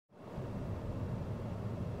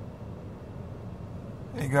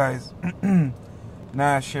Hey guys,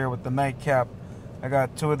 Nash here with the nightcap. I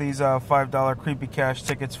got two of these $5 Creepy Cash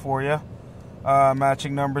tickets for you.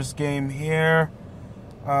 Matching numbers game here.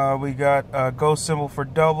 We got a ghost symbol for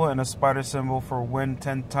double and a spider symbol for win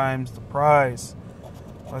 10 times the prize.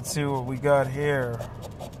 Let's see what we got here.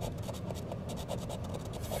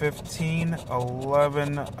 15,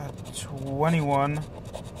 11, 21,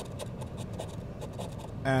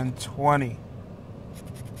 and 20.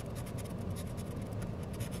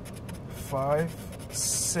 5,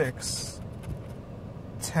 6,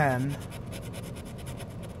 10,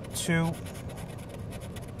 2,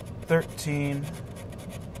 13,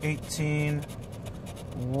 18,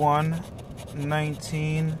 1,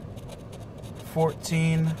 19,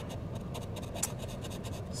 14,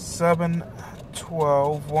 7,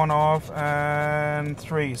 12, 1 off, and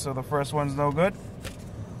 3. So the first one's no good.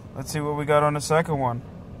 Let's see what we got on the second one.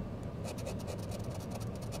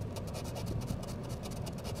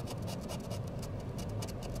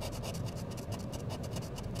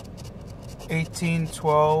 18,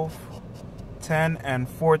 12, 10, and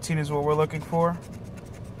 14 is what we're looking for.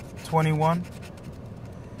 21,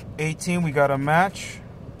 18, we got a match.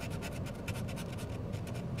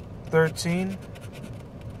 13,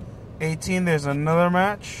 18, there's another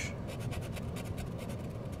match.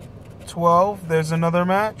 12, there's another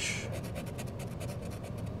match.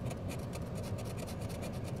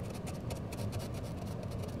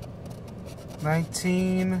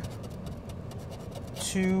 19,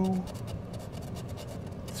 2,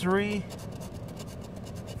 3,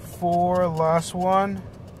 4, last one.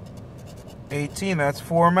 18, that's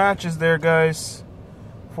 4 matches there, guys.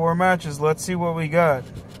 4 matches. Let's see what we got.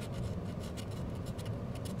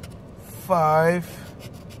 5,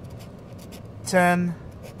 10,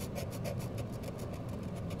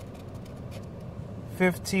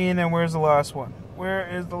 15, and where's the last one? Where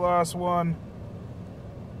is the last one?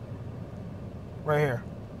 Right here.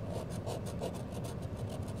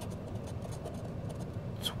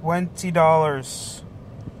 $20.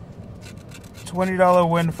 $20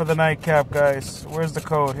 win for the nightcap, guys. Where's the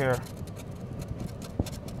code here?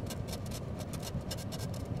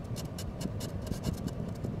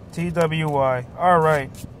 TWY.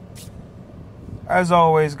 Alright. As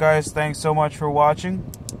always, guys, thanks so much for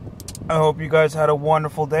watching. I hope you guys had a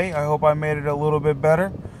wonderful day. I hope I made it a little bit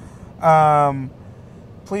better.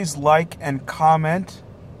 Please like and comment.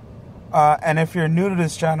 And if you're new to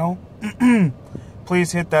this channel,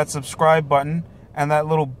 please hit that subscribe button and that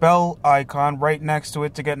little bell icon right next to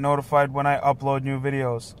it to get notified when I upload new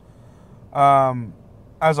videos.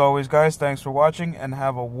 As always, guys, thanks for watching and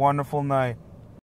have a wonderful night.